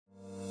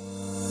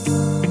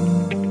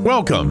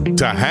Welcome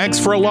to Hacks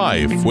for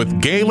Life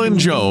with Galen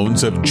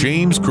Jones of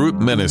James Group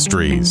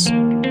Ministries,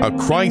 a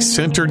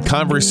Christ-centered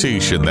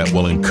conversation that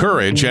will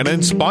encourage and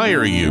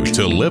inspire you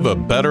to live a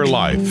better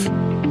life.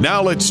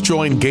 Now let's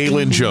join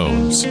Galen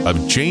Jones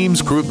of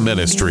James Group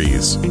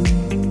Ministries.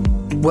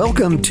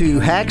 Welcome to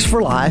Hacks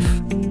for Life.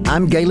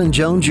 I'm Galen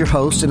Jones, your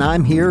host, and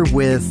I'm here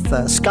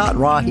with Scott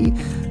Rahi,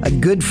 a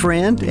good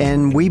friend,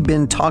 and we've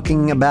been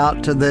talking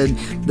about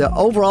the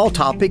overall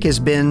topic has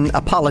been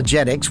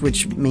apologetics,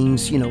 which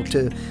means,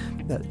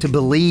 to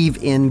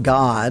believe in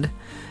God,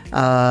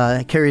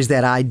 carries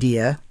that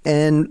idea.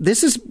 And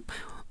this is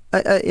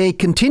a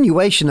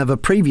continuation of a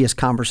previous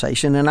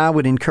conversation, and I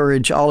would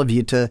encourage all of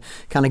you to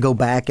kind of go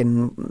back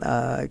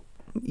and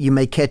you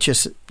may catch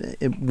us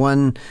at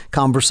one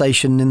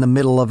conversation in the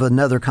middle of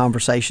another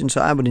conversation. So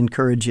I would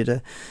encourage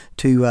you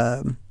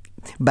to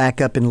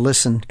back up and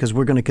listen, because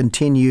we're going to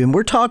continue. And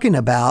we're talking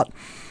about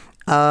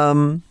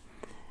how,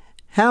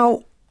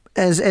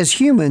 as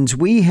humans,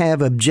 we have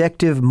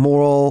objective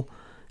moral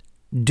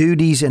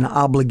duties and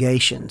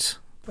obligations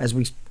as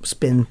we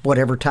spend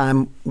whatever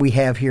time we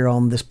have here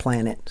on this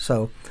planet.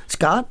 So,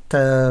 Scott,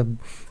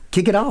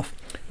 kick it off.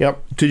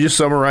 Yep. To just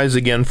summarize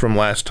again from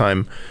last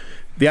time,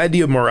 the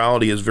idea of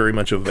morality is very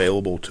much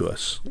available to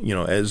us.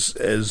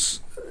 As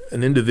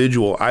an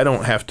individual, I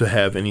don't have to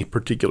have any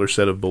particular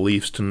set of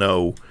beliefs to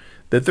know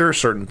that there are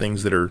certain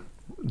things that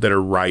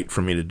are right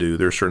for me to do.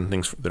 There are certain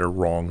things that are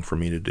wrong for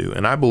me to do.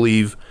 And I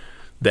believe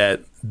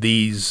that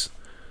these,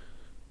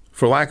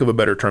 for lack of a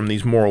better term,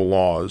 these moral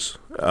laws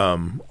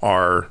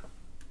are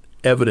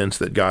evidence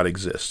that God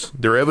exists.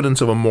 They're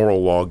evidence of a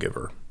moral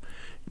lawgiver.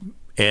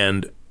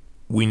 And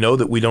we know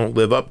that we don't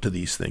live up to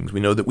these things.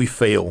 We know that we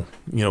fail.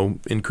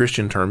 In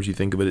Christian terms, you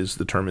think of it as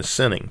the term is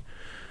sinning.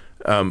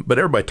 But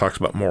everybody talks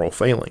about moral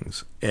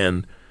failings.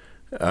 And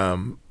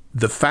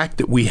the fact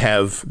that we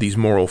have these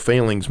moral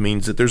failings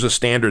means that there's a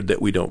standard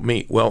that we don't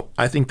meet. Well,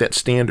 I think that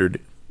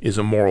standard is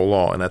a moral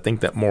law, and I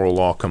think that moral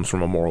law comes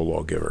from a moral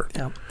lawgiver.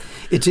 Yeah.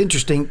 It's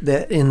interesting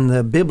that in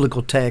the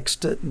biblical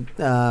text,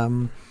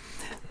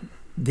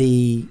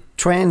 the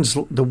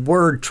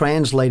word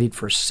translated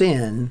for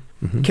sin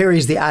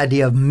carries the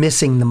idea of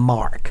missing the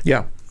mark.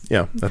 Yeah,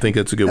 I think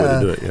that's a good way to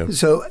do it. Yeah.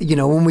 So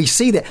when we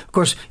see that, of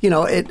course,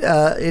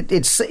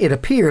 it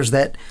appears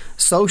that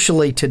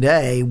socially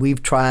today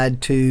we've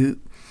tried to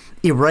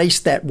erase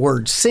that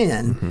word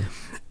sin,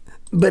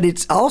 but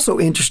it's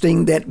also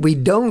interesting that we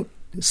don't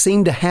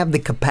seem to have the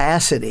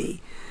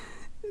capacity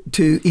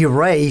to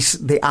erase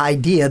the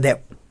idea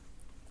that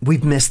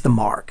we've missed the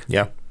mark.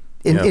 Yeah.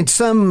 In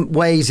some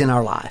ways in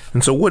our life.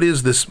 And so what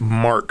is this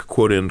mark,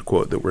 quote, end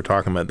quote, that we're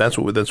talking about? That's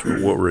what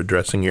we're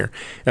addressing here.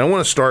 And I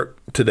want to start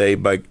today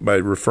by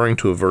referring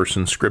to a verse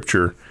in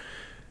Scripture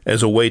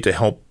as a way to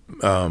help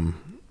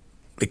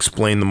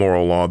explain the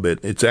moral law a bit.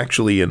 It's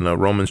actually in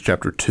Romans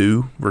chapter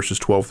 2, verses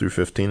 12 through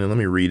 15, and let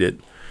me read it.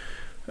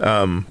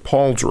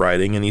 Paul's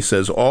writing, and he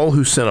says, "All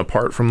who sin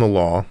apart from the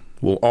law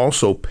will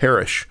also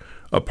perish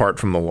apart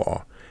from the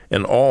law.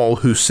 And all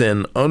who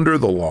sin under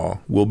the law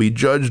will be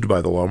judged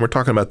by the law." And we're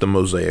talking about the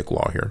Mosaic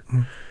law here.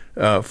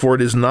 "For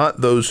it is not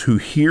those who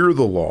hear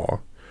the law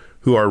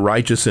who are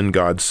righteous in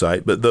God's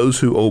sight, but those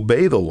who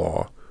obey the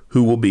law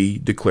who will be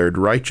declared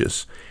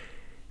righteous."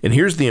 And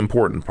here's the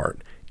important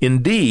part.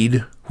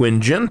 "Indeed,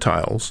 when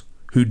Gentiles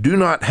who do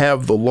not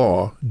have the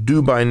law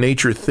do by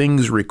nature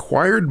things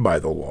required by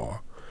the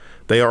law,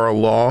 they are a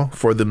law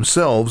for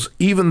themselves,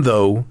 even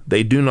though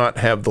they do not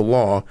have the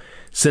law,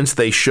 since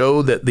they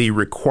show that the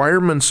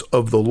requirements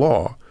of the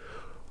law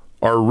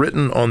are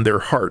written on their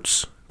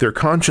hearts, their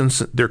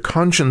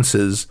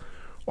consciences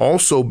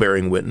also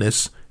bearing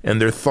witness,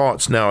 and their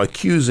thoughts now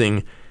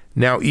accusing,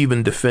 now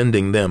even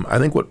defending them." I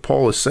think what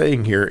Paul is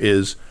saying here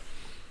is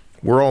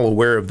we're all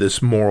aware of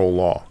this moral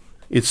law.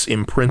 It's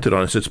imprinted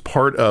on us. It's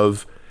part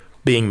of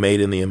being made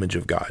in the image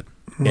of God.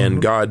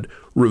 And God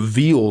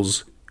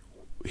reveals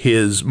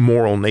his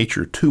moral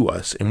nature to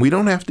us. And we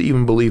don't have to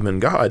even believe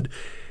in God.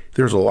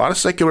 There's a lot of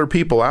secular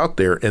people out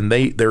there, and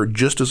they're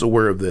just as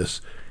aware of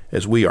this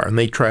as we are, and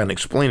they try and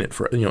explain it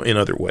in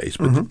other ways,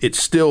 but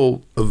it's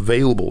still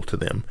available to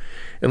them.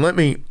 And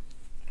I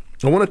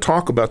want to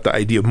talk about the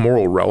idea of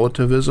moral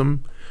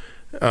relativism,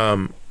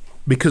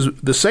 because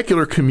the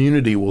secular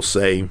community will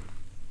say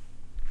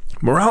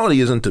morality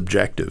isn't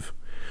objective.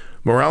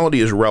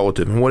 Morality is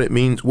relative, and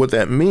what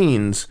that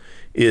means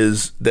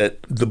is that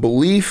the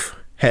belief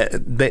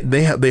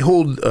they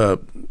hold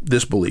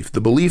this belief, the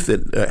belief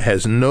that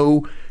has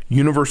no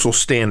universal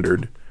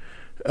standard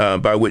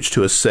by which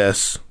to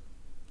assess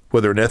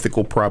whether an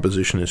ethical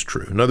proposition is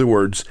true. In other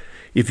words,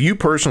 if you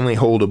personally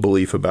hold a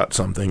belief about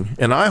something,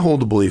 and I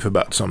hold a belief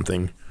about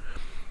something,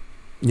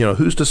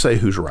 who's to say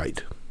who's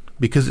right?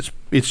 Because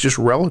it's just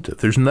relative.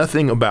 There's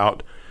nothing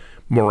about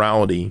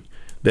morality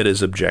that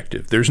is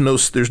objective. There's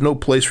no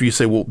place where you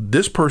say, well,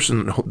 this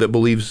person that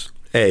believes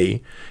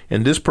A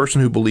and this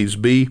person who believes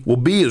B, well,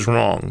 B is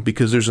wrong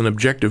because there's an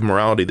objective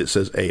morality that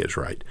says A is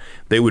right.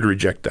 They would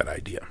reject that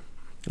idea.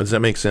 Does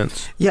that make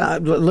sense? Yeah.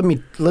 Let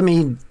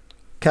me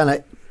kind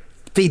of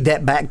feed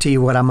that back to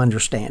you what I'm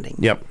understanding.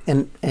 Yep.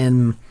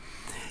 And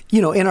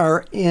you know,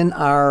 in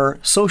our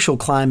social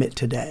climate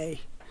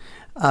today,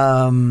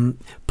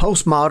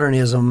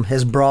 postmodernism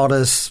has brought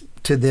us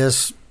to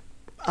this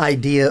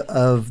idea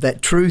of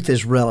that truth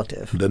is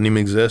relative. Doesn't even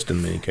exist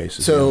in many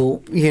cases.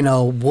 So, you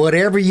know,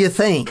 whatever you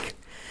think.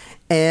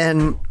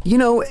 And, you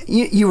know,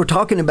 you were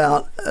talking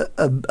about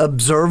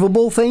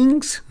observable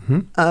things.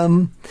 I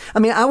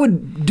mean, I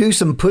would do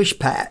some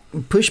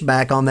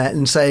pushback on that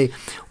and say,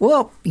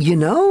 well, you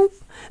know,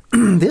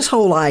 this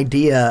whole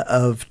idea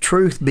of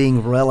truth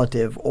being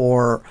relative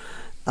or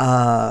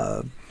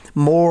moral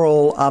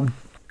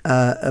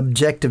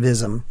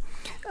objectivism,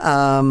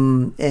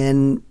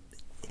 and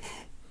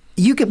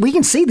we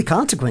can see the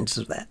consequences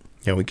of that.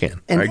 Yeah, we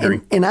can. And, I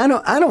agree. And I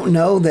don't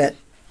know that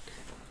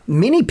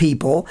many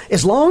people,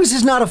 as long as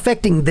it's not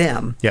affecting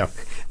them. Yeah.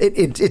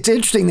 It's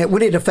interesting that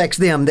when it affects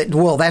them,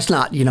 that's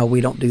not, you know,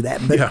 we don't do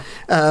that. But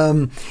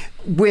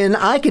when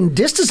I can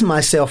distance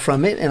myself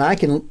from it and I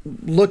can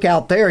look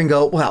out there and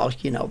go, well,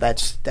 you know,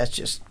 that's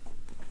just,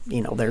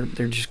 you know,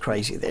 they're just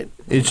crazy.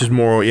 It's just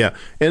moral, yeah.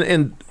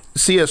 And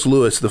C.S.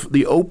 Lewis,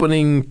 the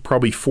opening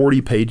probably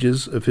 40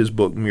 pages of his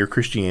book, Mere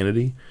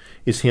Christianity,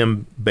 is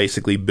him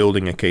basically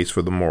building a case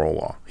for the moral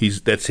law.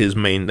 That's his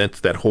main, that's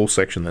that whole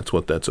section, that's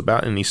what that's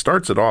about. And he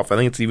starts it off, I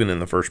think it's even in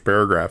the first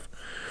paragraph,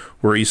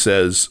 where he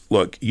says,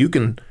 look, you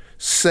can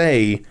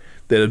say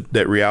that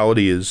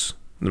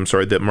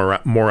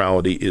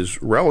morality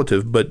is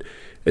relative, but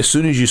as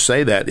soon as you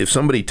say that, if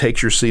somebody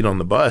takes your seat on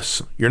the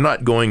bus, you're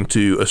not going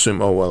to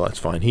assume, oh, well, that's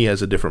fine, he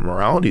has a different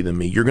morality than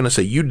me. You're going to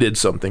say you did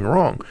something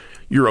wrong.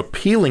 You're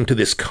appealing to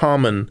this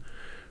common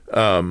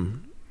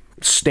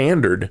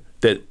standard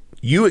that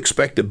you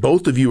expect that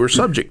both of you are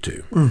subject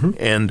to. Mm-hmm.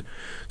 And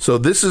so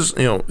this is,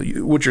 you know,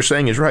 what you're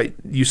saying is right.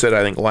 You said,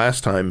 I think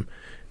last time,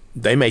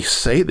 they may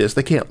say this,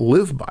 they can't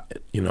live by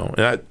it, you know.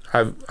 And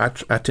I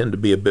tend to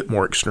be a bit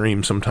more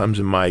extreme sometimes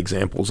in my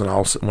examples. And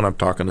when I'm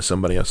talking to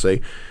somebody, I'll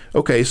say,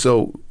 okay,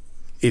 so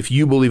if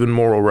you believe in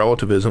moral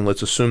relativism,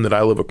 let's assume that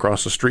I live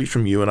across the street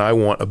from you and I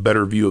want a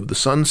better view of the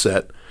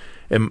sunset.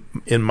 And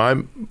in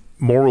my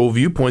moral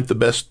viewpoint, the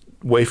best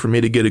way for me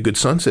to get a good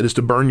sunset is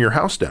to burn your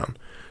house down.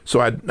 So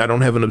I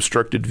don't have an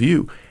obstructed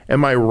view.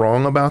 Am I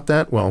wrong about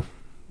that? Well,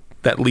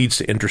 that leads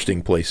to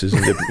interesting places,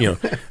 and you know,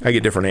 I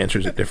get different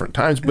answers at different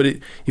times. But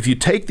if you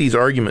take these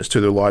arguments to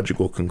their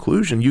logical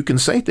conclusion, you can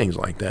say things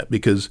like that,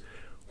 because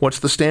what's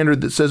the standard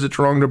that says it's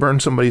wrong to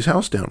burn somebody's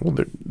house down?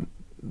 Well,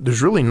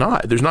 there's really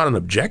not. There's not an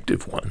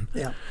objective one.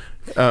 Yeah.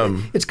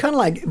 It's kind of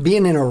like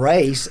being in a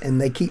race and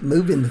they keep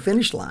moving the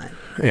finish line.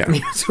 Yeah, I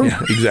mean, yeah,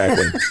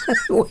 exactly.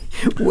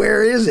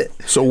 Where is it?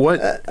 So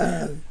what?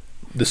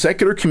 The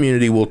secular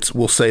community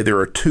will say there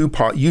are two,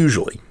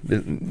 usually,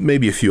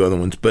 maybe a few other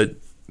ones, but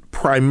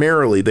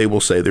primarily they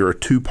will say there are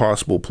two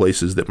possible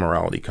places that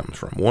morality comes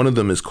from. One of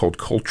them is called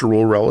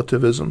cultural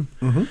relativism,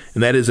 and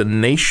that is a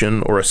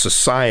nation or a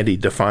society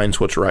defines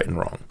what's right and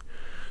wrong.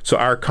 So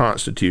our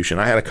Constitution,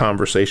 I had a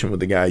conversation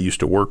with the guy I used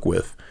to work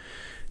with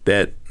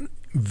that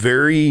a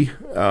very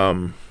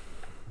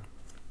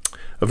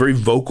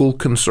vocal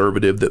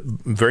conservative that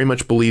very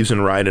much believes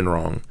in right and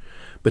wrong,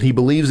 but he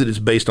believes that it's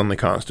based on the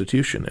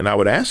Constitution. And I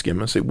would ask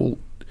him, I say, well,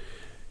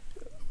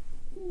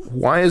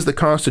 why is the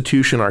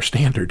Constitution our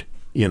standard?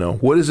 You know,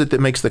 what is it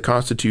that makes the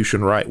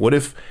Constitution right? What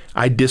if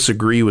I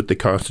disagree with the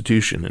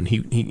Constitution? And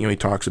he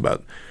talks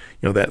about,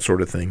 you know, that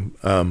sort of thing.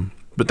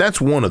 But that's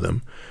one of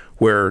them,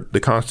 where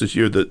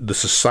the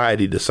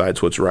society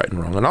decides what's right and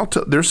wrong. And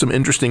there's some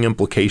interesting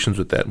implications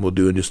with that, and we'll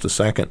do in just a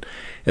second.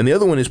 And the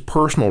other one is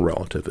personal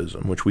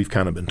relativism, which we've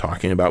kind of been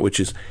talking about, which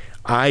is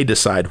I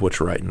decide what's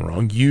right and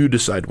wrong. You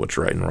decide what's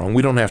right and wrong.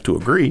 We don't have to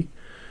agree.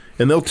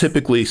 And they'll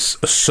typically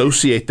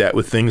associate that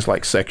with things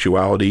like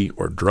sexuality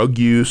or drug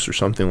use or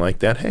something like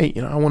that. Hey,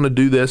 you know, I want to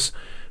do this.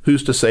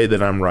 Who's to say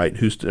that I'm right?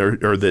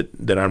 Or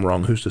that I'm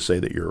wrong? Who's to say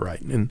that you're right?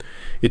 And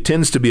it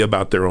tends to be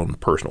about their own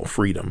personal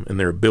freedom and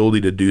their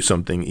ability to do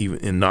something even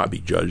and not be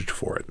judged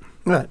for it.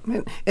 Right.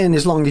 And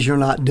as long as you're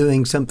not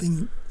doing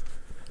something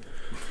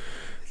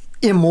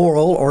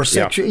immoral or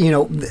sexual, you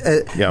know,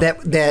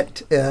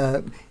 that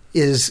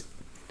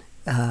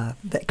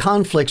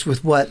conflicts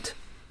with what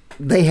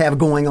they have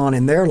going on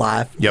in their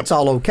life, it's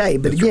all okay.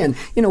 But that's again,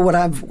 right. You know, what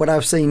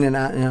I've seen, and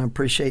I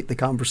appreciate the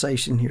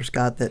conversation here,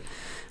 Scott, that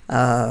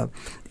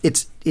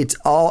it's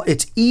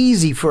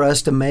easy for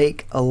us to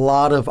make a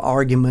lot of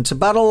arguments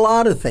about a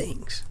lot of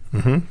things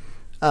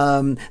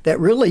that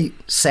really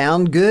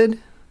sound good,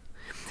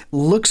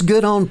 looks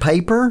good on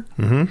paper,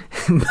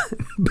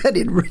 but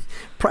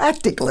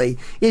practically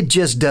it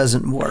just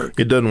doesn't work.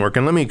 It doesn't work.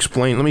 And let me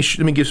explain. Let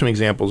me give some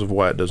examples of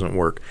why it doesn't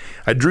work.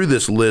 I drew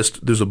this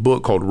list. There's a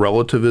book called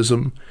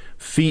Relativism: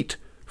 Feet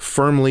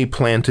Firmly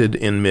Planted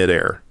in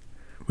Midair,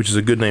 which is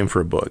a good name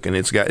for a book, and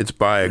it's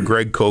by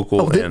Greg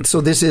Koukl.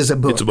 So this is a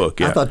book. It's a book.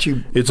 Yeah, I thought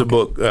you. It's a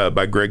book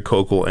by Greg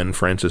Koukl and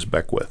Francis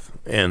Beckwith,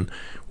 and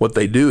what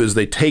they do is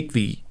they take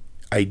the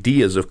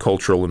ideas of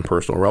cultural and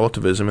personal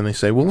relativism and they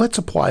say, well, let's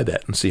apply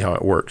that and see how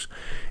it works.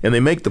 And they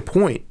make the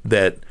point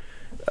that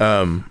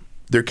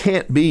there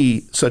can't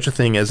be such a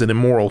thing as an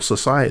immoral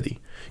society.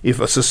 If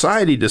a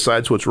society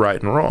decides what's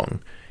right and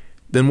wrong,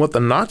 then what the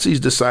Nazis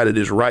decided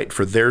is right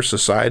for their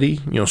society,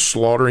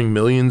 slaughtering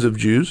millions of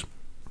Jews,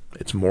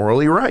 it's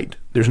morally right.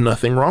 There's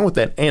nothing wrong with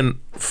that. And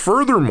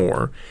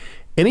furthermore,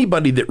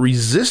 anybody that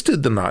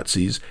resisted the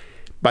Nazis,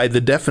 by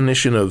the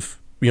definition of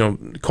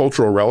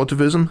cultural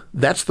relativism,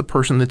 that's the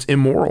person that's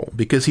immoral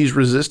because he's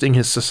resisting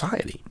his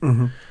society.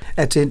 Mm-hmm.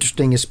 That's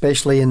interesting,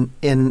 especially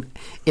in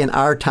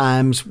our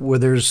times where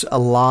there's a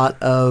lot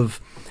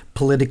of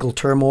political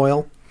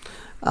turmoil.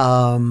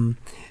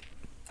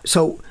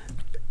 So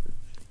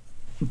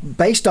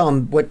based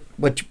on what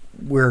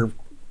we're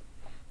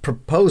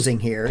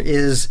proposing here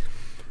is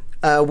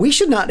we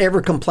should not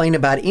ever complain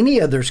about any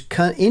other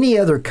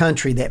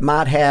country that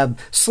might have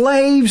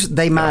slaves.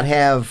 They might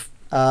have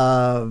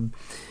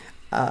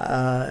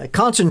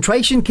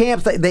concentration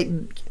camps. They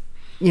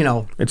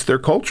it's their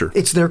culture.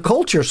 It's their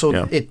culture,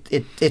 so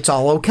it's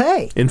all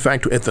okay. In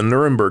fact, at the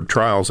Nuremberg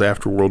trials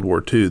after World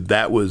War II,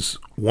 that was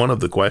one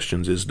of the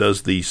questions: is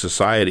does the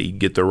society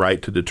get the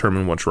right to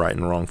determine what's right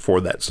and wrong for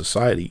that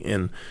society?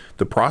 And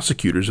the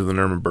prosecutors of the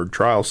Nuremberg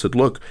trials said,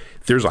 look,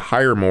 there's a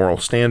higher moral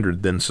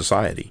standard than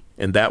society.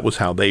 And that was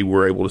how they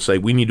were able to say,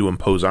 we need to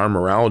impose our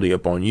morality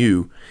upon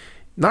you.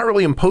 Not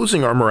really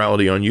imposing our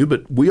morality on you,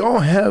 but we all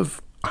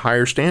have a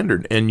higher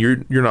standard, and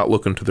you're not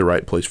looking to the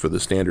right place for the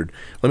standard.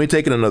 Let me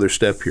take it another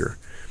step here.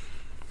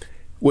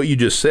 What you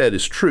just said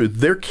is true.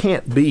 There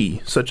can't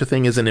be such a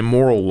thing as an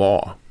immoral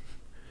law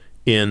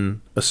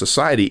in a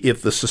society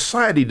if the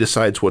society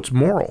decides what's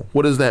moral.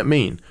 What does that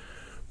mean?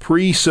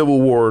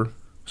 Pre-Civil War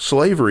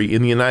slavery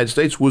in the United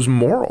States was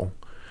moral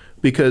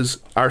because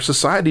our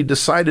society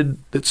decided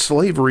that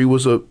slavery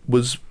was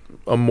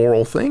a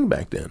moral thing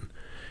back then.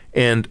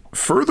 And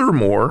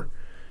furthermore,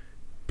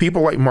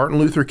 people like Martin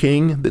Luther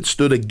King that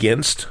stood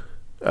against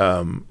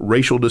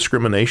racial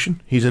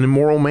discrimination, he's an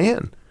immoral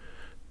man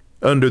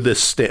under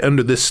this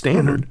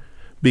standard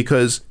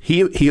because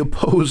he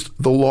opposed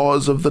the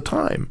laws of the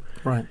time.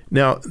 Right.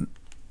 Now,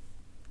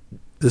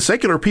 the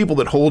secular people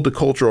that hold to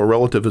cultural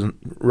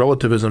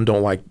relativism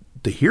don't like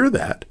to hear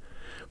that,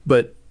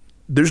 but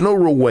there's no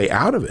real way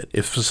out of it.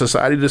 If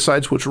society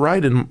decides what's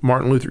right and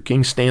Martin Luther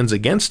King stands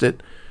against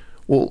it,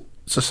 well,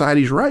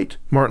 society's right.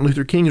 Martin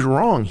Luther King's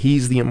wrong.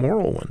 He's the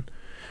immoral one.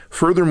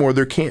 Furthermore,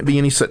 there can't be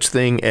any such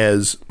thing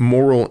as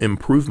moral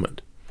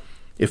improvement.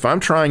 If I'm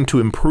trying to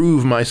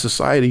improve my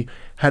society,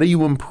 how do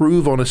you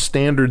improve on a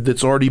standard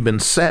that's already been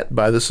set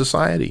by the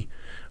society?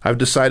 I've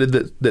decided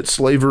that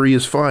slavery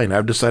is fine.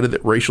 I've decided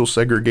that racial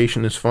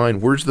segregation is fine.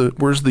 Where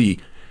does the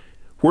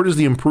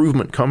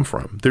improvement come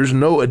from? There's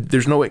no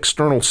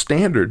external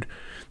standard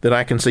that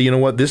I can say, you know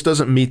what, this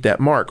doesn't meet that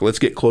mark. Let's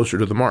get closer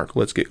to the mark.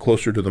 Let's get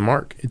closer to the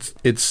mark.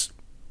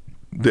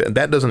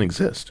 That doesn't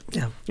exist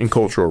in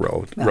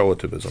cultural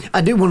relativism.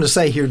 I do want to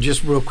say here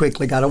just real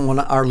quickly, I don't want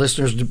our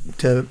listeners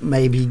to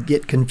maybe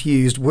get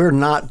confused. We're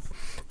not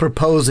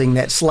proposing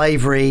that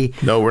slavery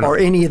or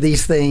any of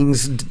these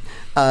things,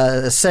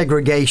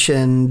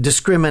 segregation,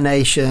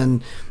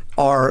 discrimination,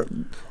 are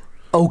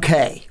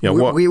okay. Yeah,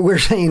 we're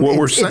saying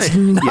it's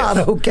not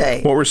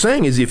okay. What we're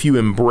saying is if you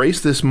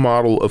embrace this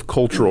model of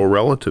cultural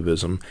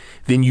relativism,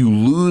 then you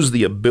lose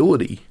the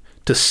ability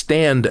to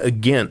stand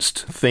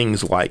against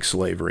things like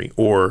slavery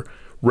or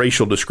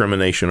racial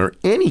discrimination or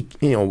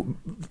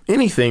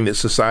anything that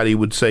society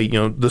would say,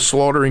 the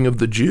slaughtering of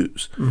the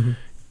Jews. Mm-hmm.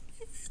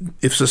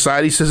 If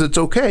society says it's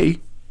okay,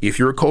 if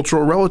you're a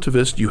cultural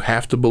relativist, you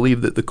have to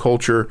believe that the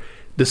culture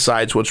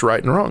decides what's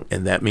right and wrong.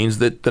 And that means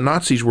that the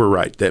Nazis were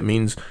right. That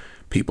means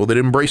people that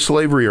embrace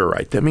slavery are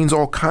right. That means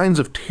all kinds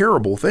of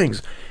terrible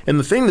things. And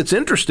the thing that's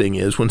interesting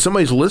is when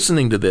somebody's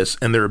listening to this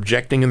and they're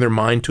objecting in their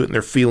mind to it and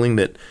they're feeling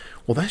that,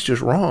 well, that's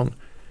just wrong.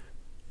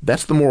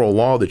 That's the moral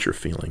law that you're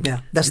feeling.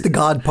 Yeah, that's the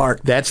God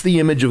part. That's the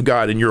image of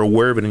God, and you're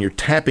aware of it, and you're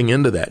tapping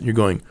into that. And you're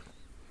going,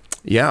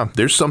 yeah,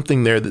 there's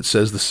something there that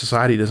says the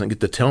society doesn't get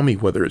to tell me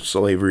whether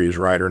slavery is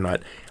right or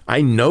not.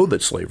 I know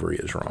that slavery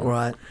is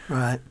wrong.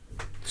 Right.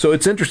 So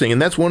it's interesting,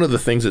 and that's one of the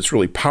things that's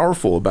really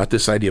powerful about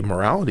this idea of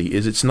morality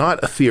is it's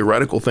not a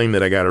theoretical thing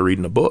that I got to read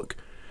in a book.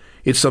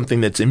 It's something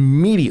that's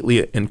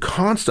immediately and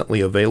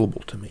constantly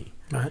available to me.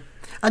 Right.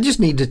 I just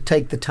need to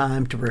take the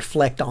time to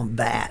reflect on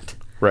that.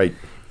 Right.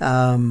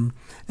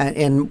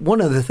 And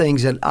one of the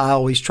things that I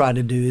always try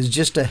to do is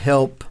just to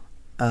help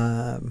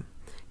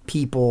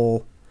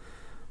people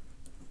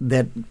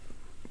that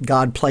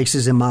God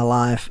places in my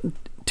life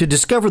to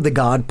discover the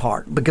God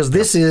part, because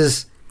this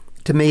is,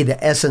 to me,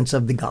 the essence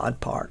of the God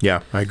part.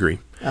 Yeah, I agree.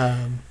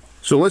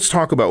 So let's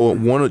talk about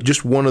one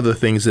of the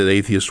things that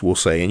atheists will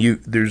say.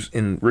 And there's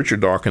in Richard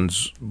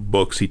Dawkins'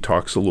 books, he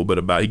talks a little bit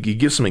about, he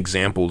gives some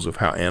examples of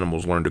how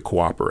animals learn to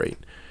cooperate.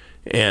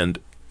 And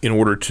in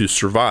order to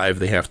survive,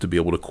 they have to be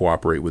able to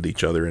cooperate with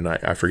each other. And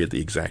I forget the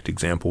exact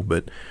example,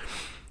 but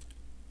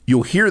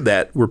you'll hear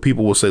that where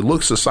people will say,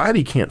 look,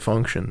 society can't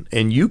function,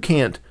 and you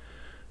can't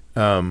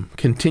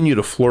continue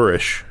to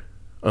flourish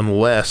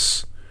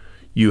unless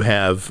you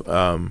have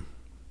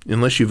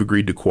unless you've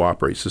agreed to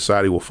cooperate.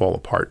 Society will fall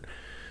apart.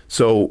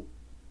 So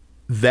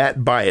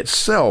that by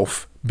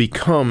itself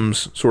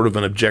becomes sort of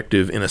an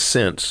objective, in a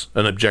sense,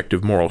 an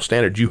objective moral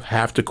standard. You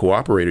have to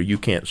cooperate or you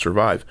can't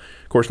survive.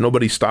 Of course,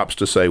 nobody stops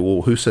to say,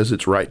 well, who says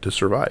it's right to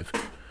survive?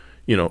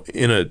 In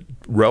a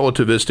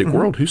relativistic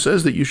world, who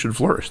says that you should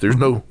flourish? There's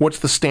what's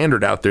the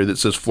standard out there that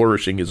says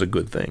flourishing is a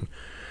good thing?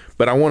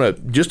 But I want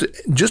to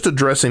just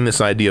addressing this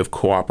idea of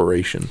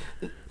cooperation.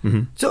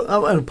 Mm-hmm. So I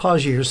want to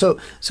pause you here. So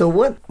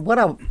what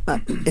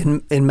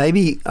and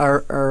maybe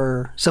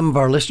our some of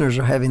our listeners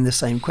are having the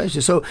same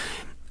question. So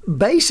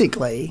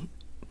basically,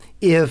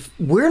 if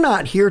we're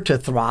not here to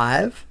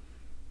thrive,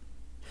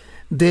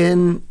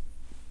 then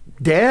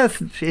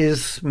death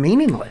is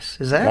meaningless.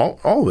 Is that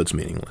all of it's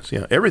meaningless?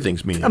 Yeah,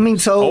 everything's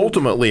meaningless. So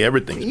ultimately,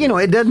 everything's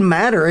meaningless. It doesn't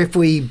matter if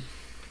we.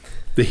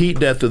 The heat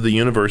death of the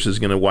universe is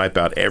going to wipe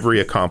out every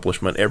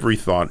accomplishment, every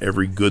thought,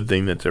 every good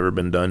thing that's ever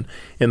been done.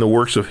 And the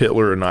works of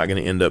Hitler are not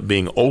going to end up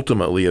being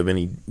ultimately of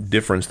any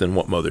difference than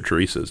what Mother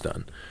Teresa has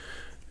done.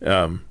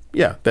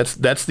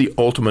 That's the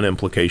ultimate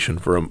implication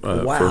for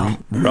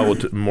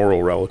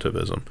moral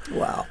relativism.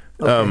 Wow.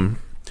 Okay.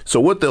 So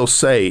what they'll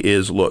say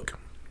is, look,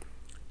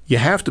 you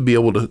have to be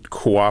able to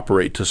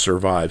cooperate to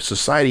survive.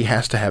 Society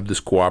has to have this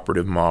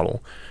cooperative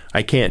model.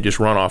 I can't just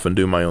run off and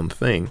do my own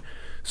thing.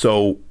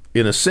 So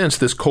in a sense,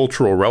 this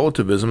cultural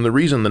relativism, the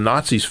reason the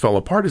Nazis fell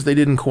apart is they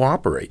didn't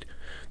cooperate.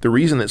 The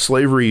reason that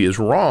slavery is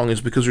wrong is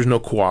because there's no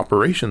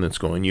cooperation that's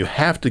going. You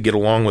have to get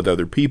along with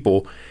other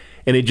people,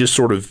 and it just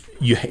sort of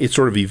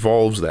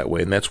evolves that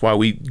way. And that's why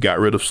we got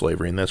rid of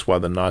slavery, and that's why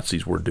the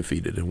Nazis were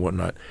defeated and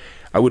whatnot.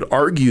 I would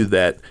argue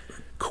that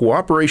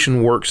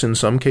cooperation works in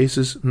some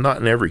cases,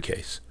 not in every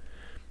case.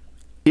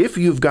 If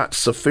you've got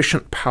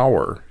sufficient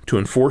power to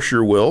enforce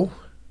your will,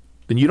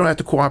 then you don't have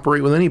to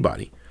cooperate with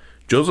anybody.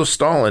 Joseph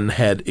Stalin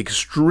had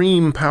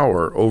extreme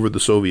power over the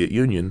Soviet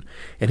Union,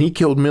 and he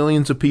killed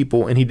millions of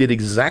people, and he did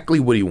exactly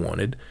what he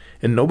wanted,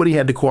 and nobody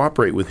had to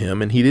cooperate with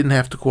him, and he didn't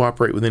have to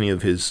cooperate with any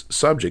of his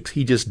subjects.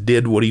 He just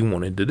did what he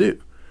wanted to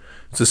do.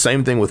 It's the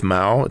same thing with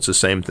Mao. It's the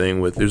same thing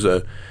with,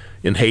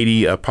 in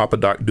Haiti,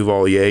 Papadoc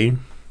Duvalier,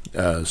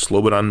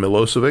 Slobodan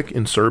Milosevic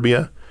in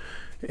Serbia,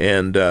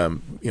 and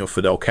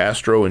Fidel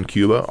Castro in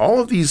Cuba. All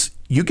of these,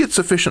 you get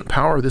sufficient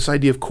power, this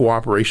idea of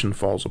cooperation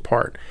falls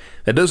apart.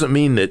 That doesn't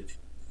mean that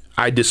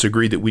I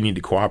disagree that we need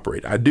to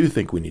cooperate. I do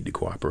think we need to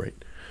cooperate.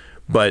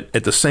 But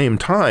at the same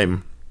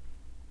time,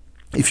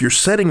 if you're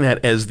setting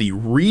that as the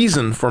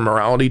reason for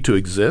morality to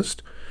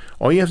exist,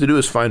 all you have to do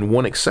is find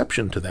one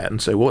exception to that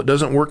and say, well, it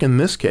doesn't work in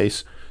this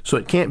case, so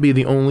it can't be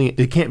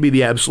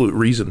the absolute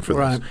reason for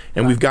this.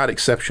 And we've got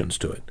exceptions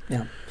to it.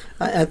 Yeah.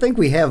 I think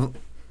we have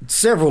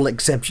several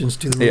exceptions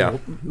to the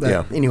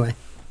rule. Anyway.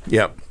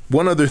 Yeah.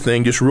 One other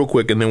thing, just real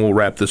quick, and then we'll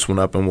wrap this one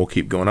up and we'll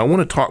keep going. I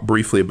want to talk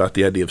briefly about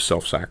the idea of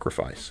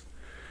self-sacrifice.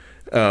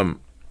 In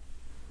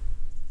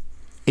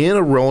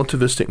a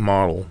relativistic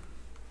model,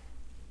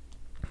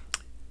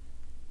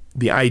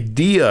 the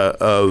idea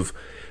of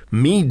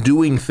me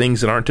doing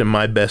things that aren't in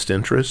my best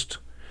interest,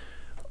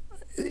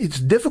 it's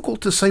difficult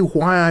to say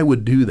why I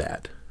would do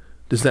that.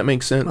 Does that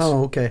make sense?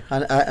 Oh, okay.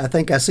 I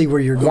think I see where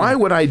you're going. Why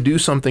would I do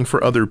something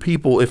for other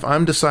people if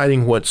I'm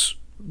deciding what's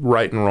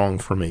right and wrong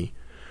for me?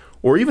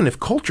 Or even if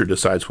culture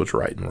decides what's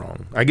right and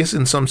wrong. I guess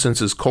in some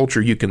senses,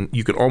 culture, you can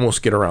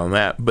almost get around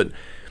that. But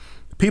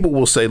people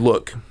will say,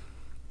 look,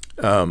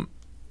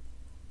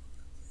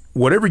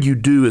 whatever you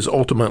do is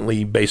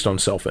ultimately based on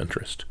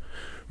self-interest.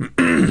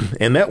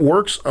 And that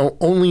works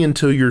only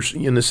until you're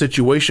in a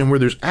situation where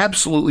there's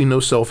absolutely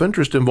no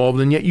self-interest involved,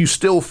 and yet you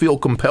still feel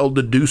compelled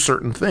to do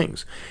certain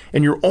things.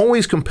 And you're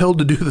always compelled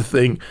to do the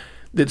thing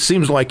that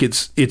seems like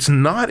it's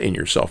not in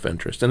your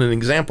self-interest. And an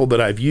example that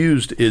I've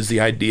used is the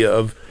idea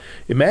of,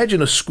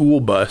 imagine a school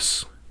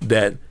bus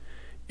that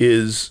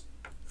is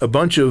a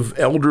bunch of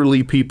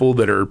elderly people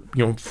that are,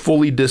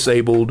 fully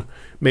disabled.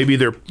 Maybe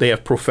they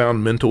have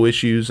profound mental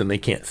issues and they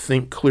can't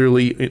think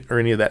clearly or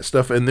any of that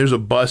stuff. And there's a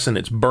bus and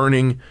it's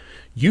burning.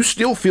 You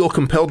still feel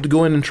compelled to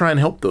go in and try and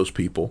help those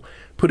people,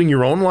 putting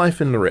your own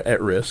life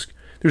at risk.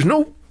 There's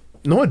no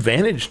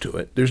advantage to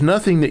it. There's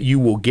nothing that you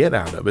will get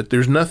out of it.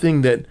 There's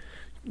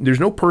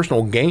no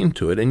personal gain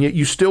to it. And yet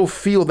you still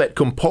feel that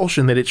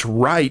compulsion that it's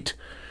right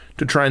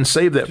to try and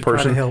save that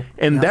person.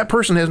 And that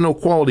person has no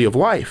quality of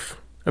life.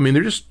 I mean,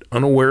 they're just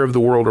unaware of the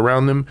world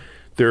around them.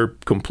 They're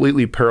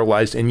completely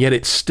paralyzed, and yet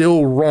it's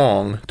still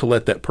wrong to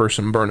let that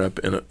person burn up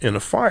in a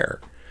fire.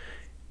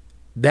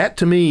 That,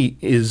 to me,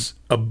 is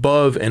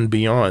above and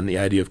beyond the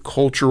idea of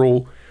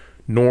cultural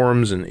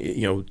norms and,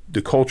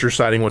 the culture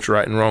deciding what's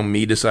right and wrong,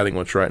 me deciding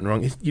what's right and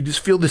wrong. You just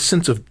feel this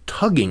sense of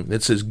tugging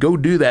that says, go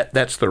do that,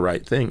 that's the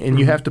right thing. And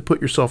you have to put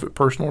yourself at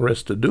personal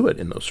risk to do it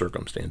in those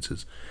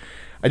circumstances.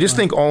 I just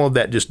think all of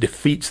that just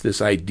defeats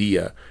this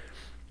idea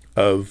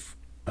of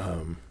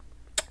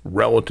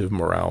relative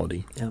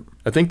morality. Yep.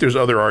 I think there's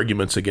other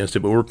arguments against it,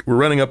 but we're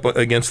running up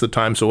against the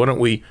time, so why don't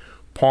we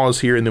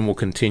pause here and then we'll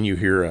continue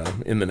here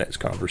in the next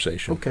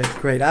conversation. Okay,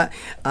 great.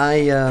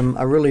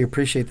 I really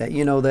appreciate that.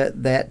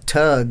 That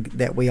tug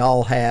that we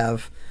all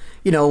have.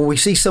 We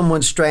see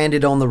someone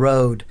stranded on the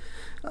road,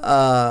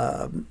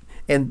 and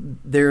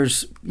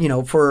there's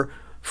for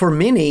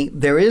many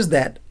there is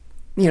that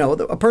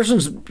a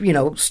person's,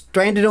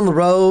 stranded on the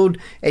road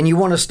and you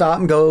want to stop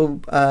and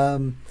go,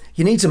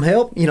 you need some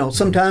help.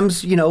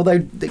 Sometimes,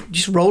 they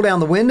just roll down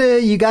the window.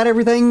 You got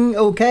everything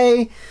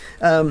okay.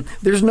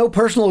 There's no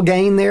personal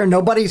gain there.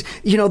 Nobody's,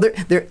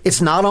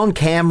 it's not on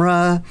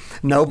camera.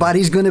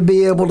 Nobody's going to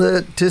be able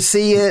to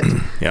see it.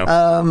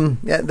 Yeah.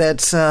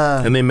 That's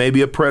and they may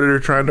be a predator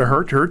trying to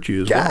hurt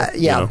you as well.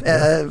 Yeah.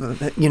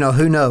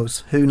 Who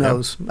knows? Who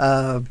knows?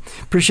 Yep.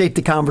 Appreciate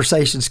the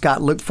conversation,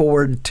 Scott. Look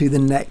forward to the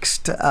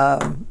next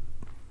time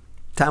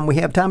we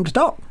have time to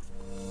talk.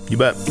 You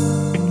bet.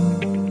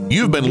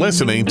 You've been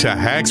listening to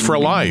Hacks for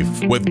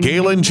Life with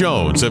Galen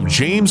Jones of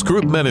James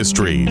Group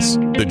Ministries.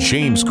 The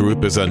James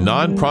Group is a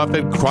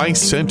nonprofit,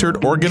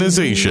 Christ-centered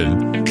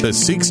organization that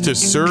seeks to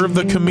serve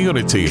the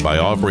community by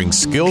offering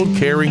skilled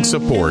caring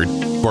support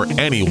for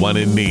anyone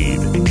in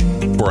need.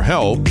 For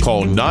help,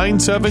 call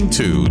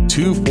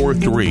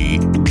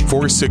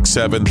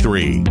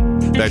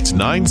 972-243-4673. That's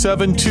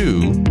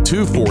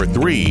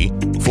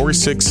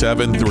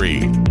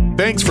 972-243-4673.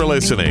 Thanks for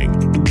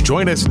listening.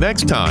 Join us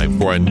next time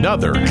for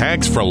another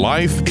Hacks for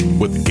Life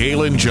with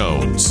Galen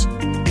Jones.